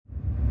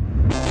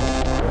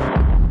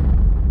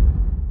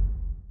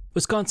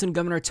Wisconsin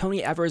Governor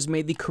Tony Evers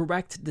made the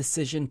correct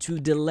decision to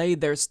delay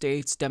their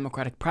state's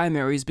Democratic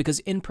primaries because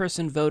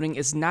in-person voting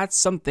is not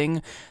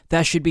something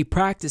that should be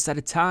practiced at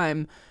a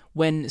time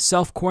when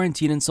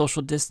self-quarantine and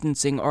social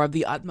distancing are of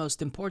the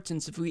utmost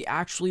importance if we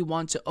actually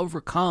want to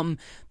overcome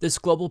this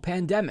global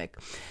pandemic.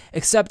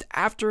 Except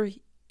after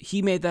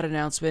he made that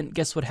announcement,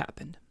 guess what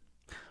happened?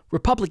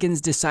 Republicans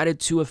decided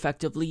to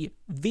effectively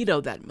veto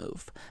that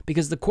move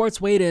because the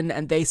courts weighed in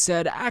and they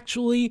said,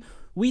 actually,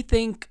 we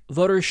think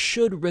voters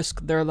should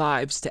risk their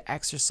lives to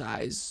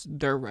exercise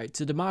their right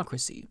to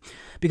democracy.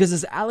 Because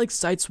as Alex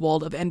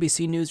Seitzwald of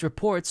NBC News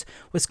reports,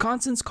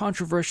 Wisconsin's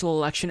controversial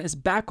election is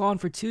back on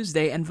for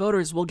Tuesday, and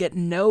voters will get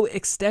no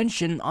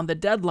extension on the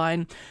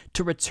deadline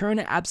to return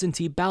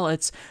absentee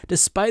ballots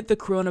despite the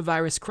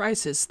coronavirus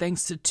crisis,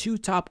 thanks to two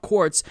top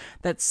courts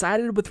that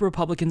sided with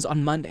Republicans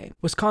on Monday.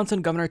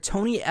 Wisconsin Governor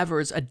Tony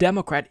Evers, a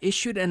Democrat,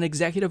 issued an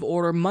executive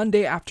order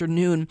Monday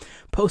afternoon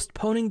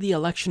postponing the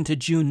election to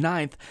June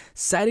 9th,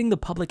 citing the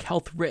public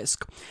health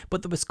risk,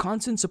 but the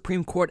Wisconsin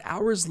Supreme Court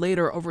hours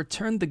later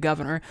overturned the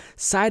governor,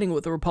 siding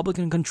with the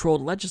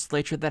Republican-controlled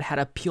legislature that had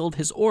appealed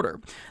his order.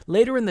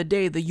 Later in the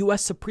day, the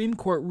U.S. Supreme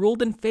Court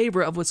ruled in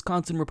favor of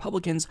Wisconsin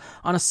Republicans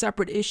on a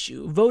separate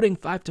issue, voting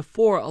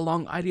 5-4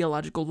 along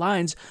ideological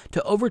lines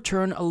to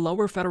overturn a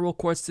lower federal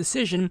court's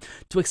decision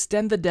to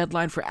extend the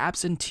deadline for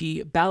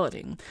absentee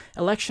balloting.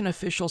 Election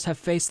officials have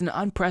faced an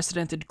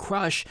unprecedented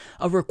crush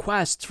of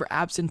requests for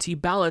absentee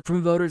ballots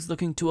from voters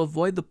looking to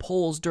avoid the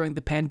polls during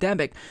the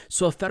pandemic,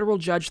 so a federal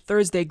judge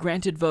Thursday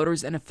granted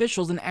voters and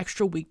officials an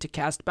extra week to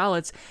cast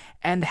ballots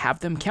and have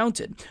them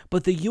counted.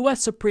 But the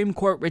U.S. Supreme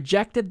Court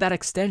rejected that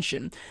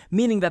extension,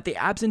 meaning that the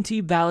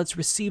absentee ballots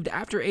received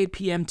after 8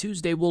 p.m.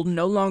 Tuesday will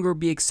no longer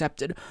be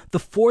accepted. The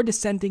four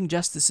dissenting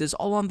justices,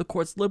 all on the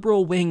court's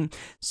liberal wing,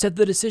 said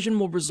the decision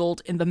will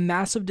result in the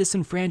massive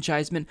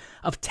disenfranchisement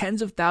of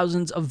tens of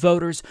thousands of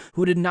voters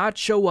who did not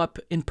show up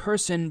in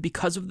person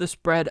because of the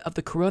spread of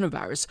the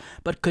coronavirus,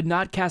 but could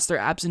not cast their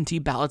absentee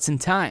ballots in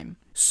time.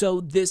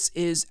 So this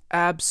is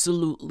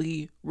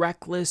absolutely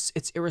reckless,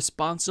 it's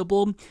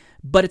irresponsible,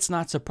 but it's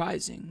not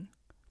surprising.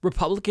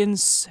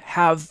 Republicans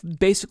have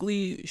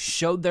basically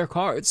showed their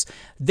cards.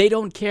 They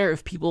don't care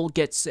if people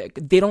get sick.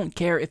 They don't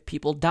care if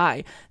people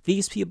die.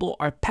 These people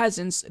are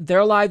peasants.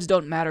 Their lives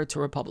don't matter to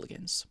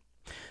Republicans.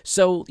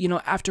 So,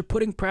 after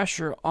putting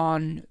pressure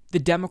on the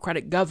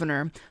Democratic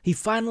governor, he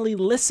finally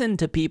listened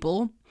to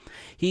people.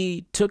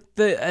 He took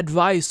the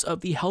advice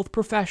of the health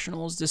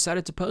professionals,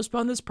 decided to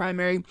postpone this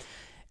primary,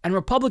 and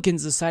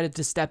Republicans decided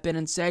to step in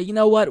and say, you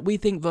know what, we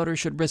think voters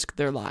should risk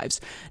their lives.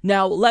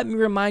 Now, let me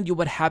remind you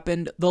what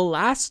happened the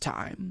last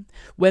time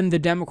when the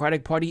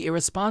Democratic Party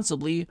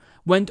irresponsibly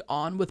went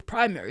on with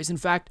primaries. In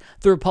fact,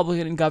 the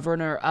Republican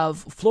governor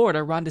of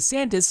Florida, Ron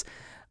DeSantis,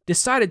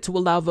 decided to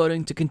allow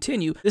voting to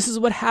continue. This is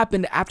what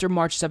happened after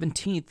March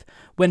 17th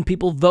when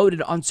people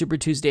voted on Super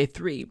Tuesday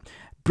 3.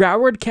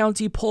 Broward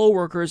County poll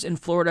workers in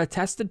Florida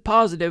tested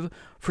positive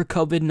for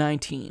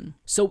COVID-19.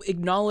 So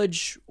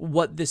acknowledge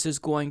what this is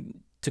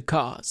going to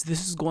cause.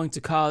 This is going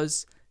to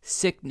cause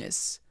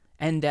sickness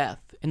and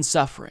death and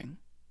suffering.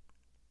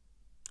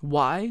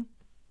 Why?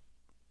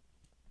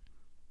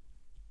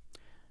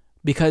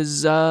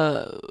 Because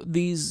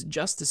these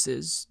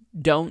justices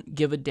don't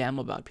give a damn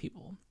about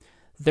people.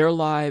 Their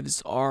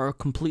lives are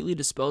completely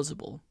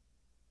disposable.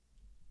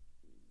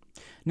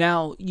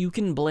 Now, you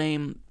can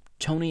blame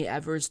Tony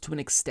Evers to an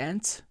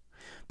extent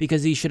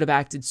because he should have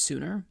acted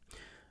sooner,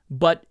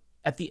 but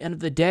at the end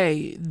of the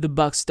day, the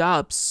buck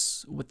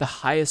stops with the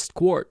highest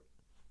court.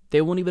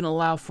 They won't even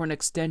allow for an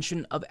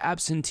extension of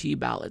absentee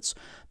ballots.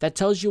 That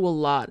tells you a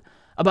lot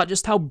about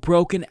just how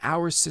broken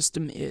our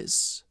system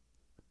is.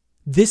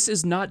 This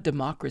is not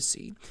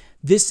democracy.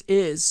 This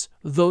is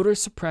voter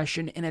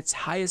suppression in its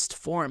highest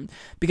form.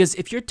 Because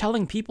if you're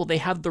telling people they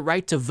have the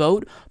right to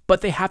vote,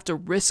 but they have to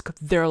risk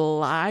their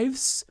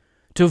lives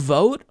to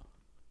vote,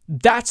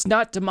 that's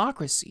not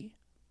democracy.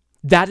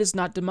 That is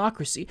not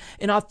democracy.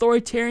 In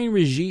authoritarian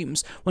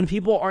regimes, when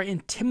people are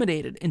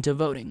intimidated into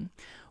voting,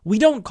 we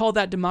don't call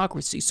that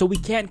democracy, so we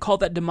can't call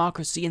that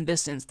democracy in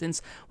this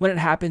instance when it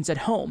happens at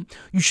home.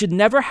 You should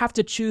never have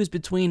to choose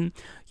between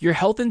your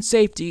health and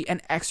safety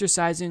and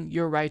exercising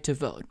your right to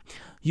vote.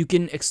 You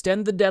can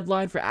extend the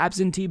deadline for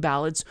absentee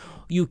ballots.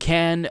 You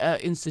can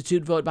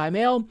institute vote by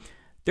mail.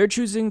 They're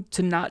choosing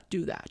to not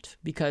do that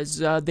because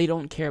they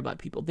don't care about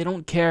people. They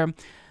don't care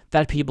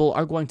that people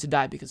are going to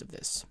die because of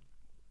this.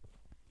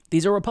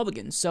 These are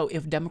Republicans, so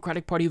if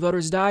Democratic Party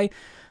voters die,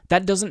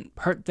 that doesn't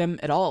hurt them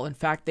at all. In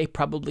fact, they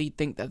probably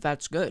think that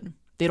that's good.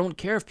 They don't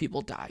care if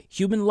people die.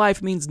 Human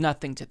life means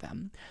nothing to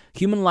them.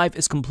 Human life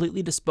is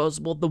completely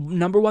disposable. The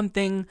number one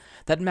thing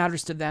that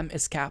matters to them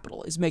is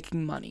capital, is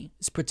making money,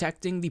 is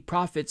protecting the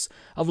profits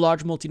of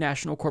large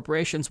multinational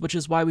corporations, which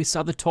is why we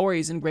saw the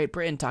Tories in Great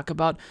Britain talk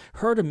about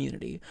herd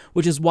immunity,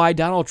 which is why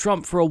Donald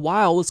Trump for a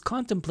while was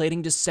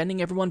contemplating just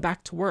sending everyone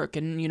back to work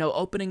and,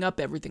 opening up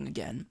everything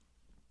again.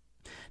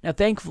 Now,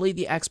 thankfully,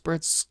 the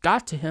experts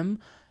got to him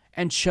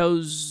and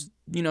chose,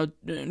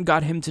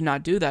 got him to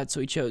not do that, so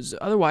he chose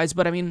otherwise.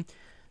 But,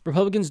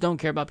 Republicans don't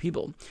care about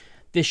people.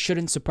 this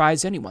shouldn't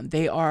surprise anyone.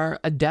 They are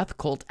a death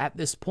cult at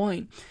this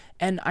point,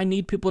 and I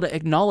need people to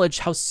acknowledge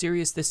how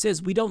serious this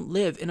is. We don't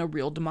live in a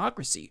real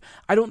democracy.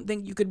 I don't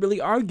think you could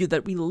really argue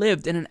that we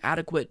lived in an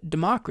adequate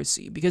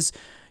democracy because,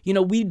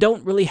 we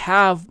don't really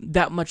have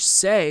that much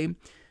say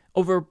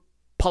over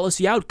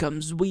policy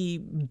outcomes. We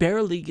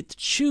barely get to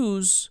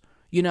choose,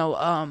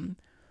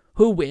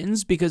 who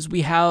wins because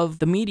we have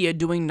the media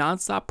doing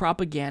nonstop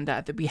propaganda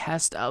at the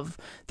behest of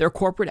their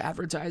corporate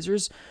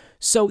advertisers.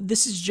 So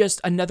this is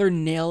just another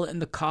nail in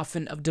the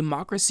coffin of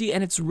democracy,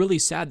 and it's really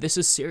sad. This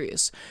is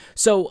serious.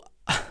 So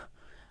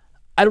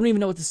I don't even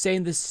know what to say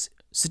in this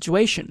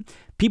situation.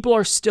 People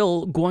are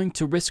still going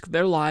to risk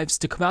their lives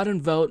to come out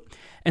and vote,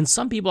 and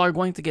some people are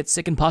going to get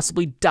sick and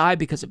possibly die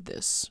because of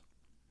this.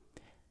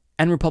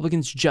 And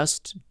Republicans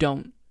just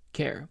don't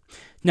care.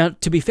 Now,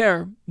 to be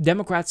fair,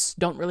 Democrats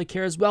don't really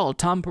care as well.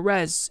 Tom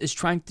Perez is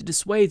trying to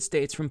dissuade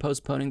states from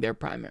postponing their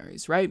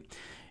primaries, right?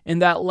 In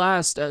that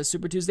last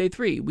Super Tuesday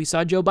 3, we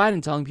saw Joe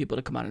Biden telling people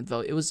to come out and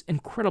vote. It was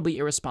incredibly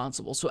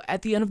irresponsible. So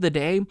at the end of the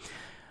day,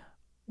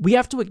 we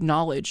have to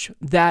acknowledge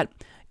that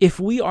if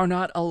we are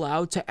not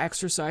allowed to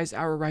exercise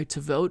our right to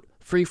vote,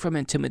 free from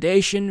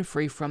intimidation,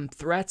 free from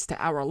threats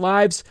to our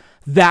lives,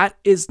 that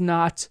is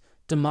not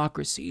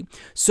democracy.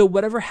 So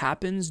whatever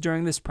happens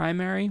during this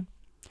primary,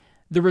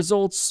 the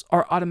results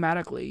are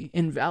automatically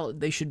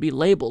invalid. They should be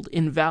labeled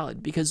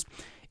invalid because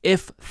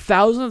if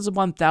thousands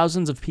upon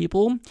thousands of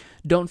people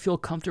don't feel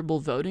comfortable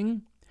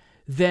voting,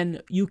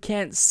 then you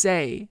can't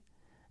say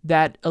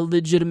that a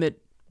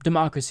legitimate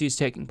democracy is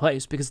taking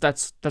place because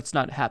that's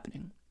not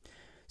happening.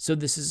 So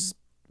this is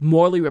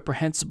morally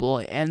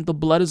reprehensible, and the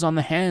blood is on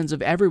the hands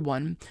of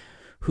everyone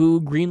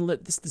who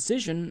greenlit this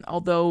decision,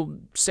 although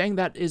saying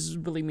that is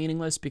really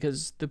meaningless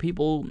because the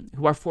people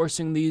who are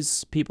forcing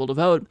these people to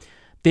vote,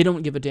 they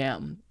don't give a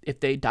damn if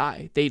they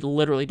die. They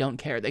literally don't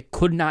care. They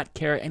could not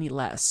care any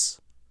less.